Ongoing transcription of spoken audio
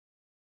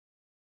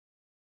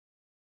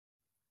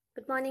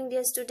Good morning,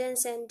 dear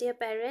students and dear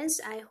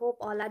parents. I hope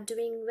all are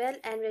doing well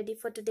and ready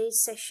for today's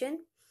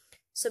session.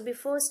 So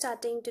before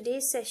starting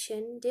today's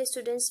session, dear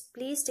students,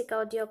 please take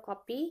out your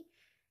copy,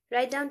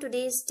 write down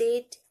today's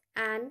date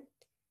and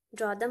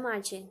draw the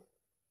margin.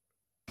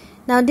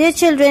 Now, dear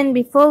children,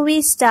 before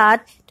we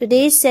start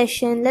today's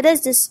session, let us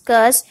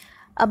discuss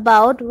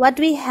about what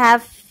we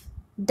have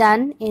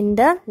done in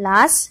the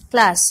last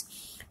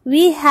class.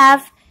 We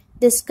have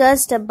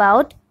discussed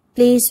about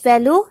place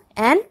value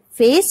and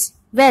face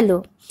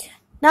value.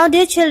 Now,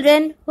 dear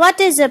children, what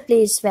is a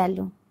place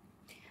value?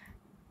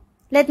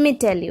 Let me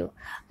tell you.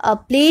 A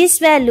place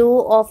value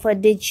of a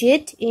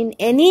digit in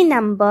any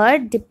number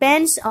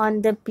depends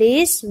on the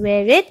place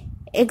where it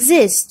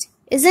exists,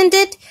 isn't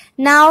it?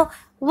 Now,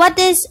 what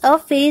is a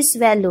face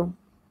value?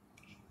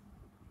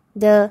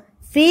 The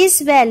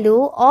face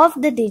value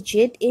of the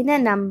digit in a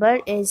number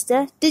is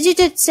the digit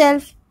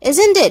itself,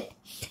 isn't it?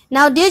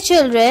 Now, dear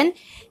children,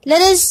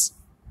 let us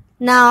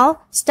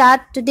now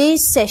start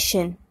today's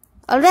session.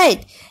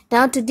 Alright,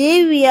 now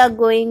today we are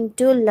going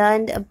to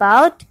learn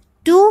about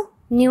two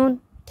new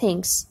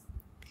things.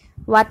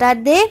 What are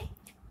they?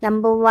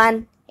 Number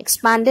 1,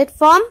 expanded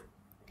form,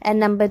 and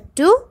number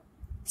 2,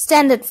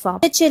 standard form.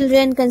 Dear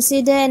children,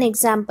 consider an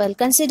example.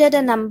 Consider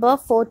the number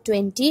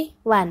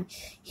 421.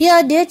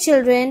 Here, dear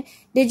children,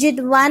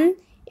 digit 1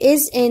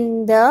 is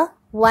in the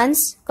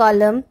ones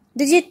column,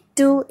 digit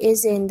 2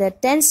 is in the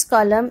tens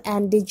column,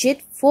 and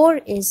digit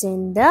 4 is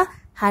in the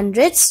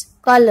hundreds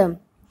column.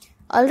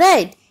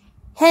 Alright.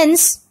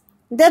 Hence,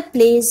 the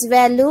place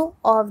value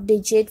of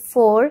digit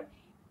 4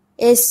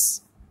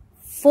 is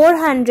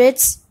 400,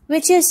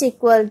 which is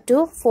equal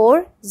to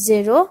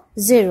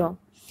 400.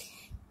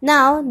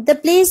 Now, the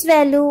place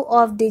value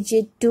of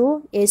digit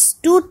 2 is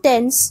 2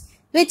 tens,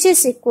 which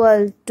is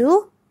equal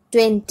to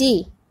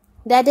 20.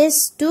 That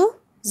is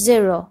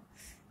 20.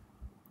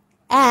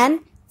 And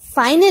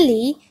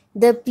finally,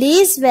 the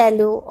place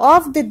value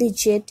of the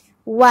digit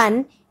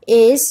 1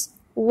 is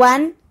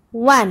 1,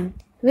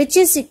 which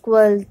is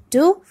equal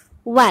to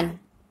 1.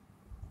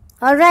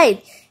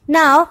 Alright,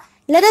 now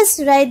let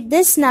us write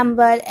this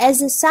number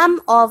as a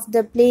sum of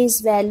the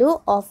place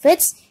value of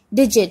its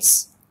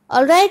digits.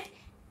 Alright,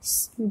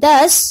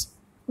 thus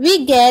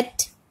we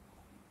get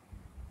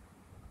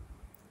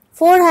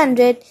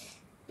 400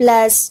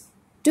 plus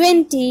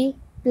 20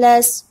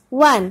 plus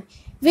 1,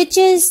 which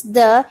is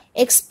the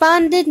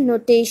expanded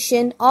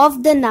notation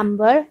of the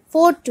number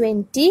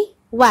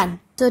 421.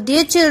 So,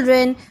 dear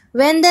children,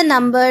 when the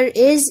number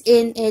is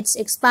in its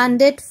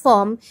expanded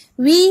form,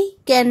 we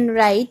can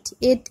write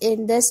it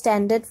in the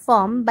standard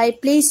form by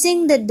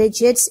placing the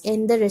digits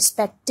in the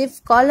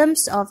respective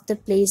columns of the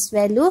place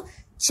value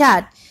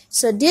chart.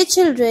 So, dear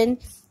children,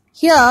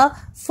 here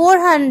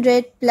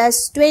 400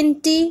 plus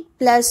 20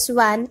 plus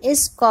 1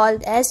 is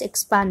called as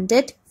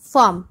expanded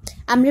form.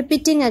 I am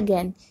repeating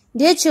again.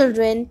 Dear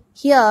children,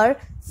 here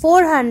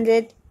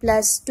 400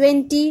 plus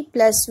 20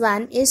 plus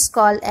 1 is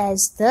called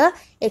as the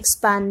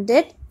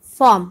expanded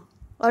form.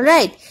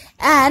 Alright,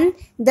 and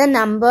the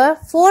number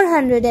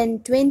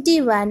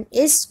 421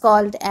 is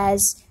called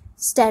as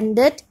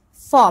standard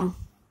form.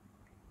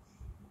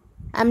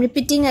 I am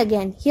repeating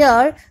again.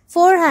 Here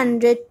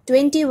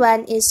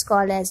 421 is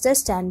called as the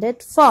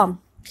standard form.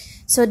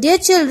 So, dear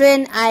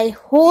children, I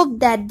hope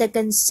that the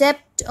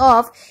concept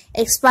of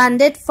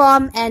expanded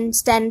form and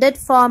standard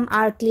form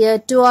are clear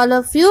to all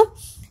of you.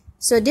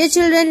 So, dear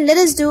children, let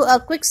us do a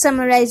quick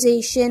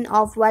summarization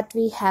of what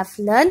we have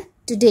learned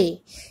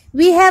today.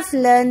 We have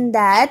learned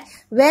that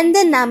when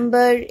the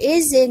number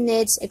is in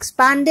its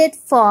expanded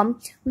form,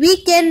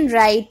 we can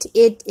write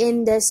it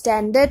in the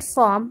standard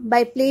form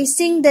by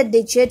placing the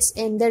digits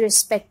in the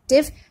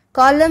respective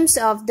columns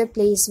of the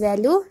place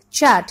value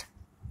chart.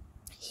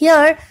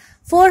 Here,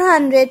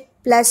 400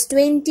 plus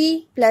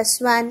 20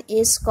 plus 1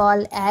 is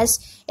called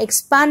as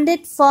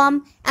expanded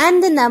form,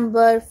 and the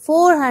number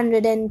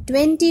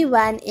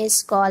 421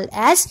 is called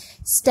as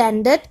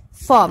standard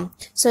form.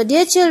 So,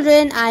 dear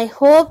children, I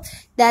hope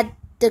that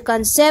the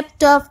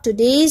concept of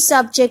today's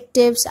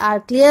objectives are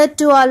clear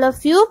to all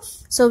of you.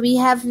 So, we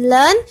have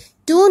learned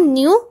two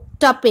new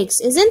topics,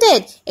 isn't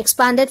it?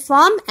 Expanded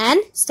form and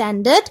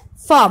standard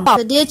form.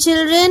 So, dear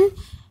children,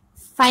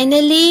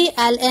 finally,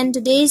 I'll end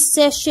today's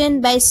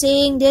session by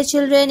saying, dear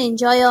children,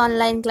 enjoy your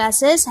online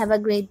classes. Have a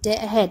great day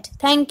ahead.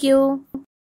 Thank you.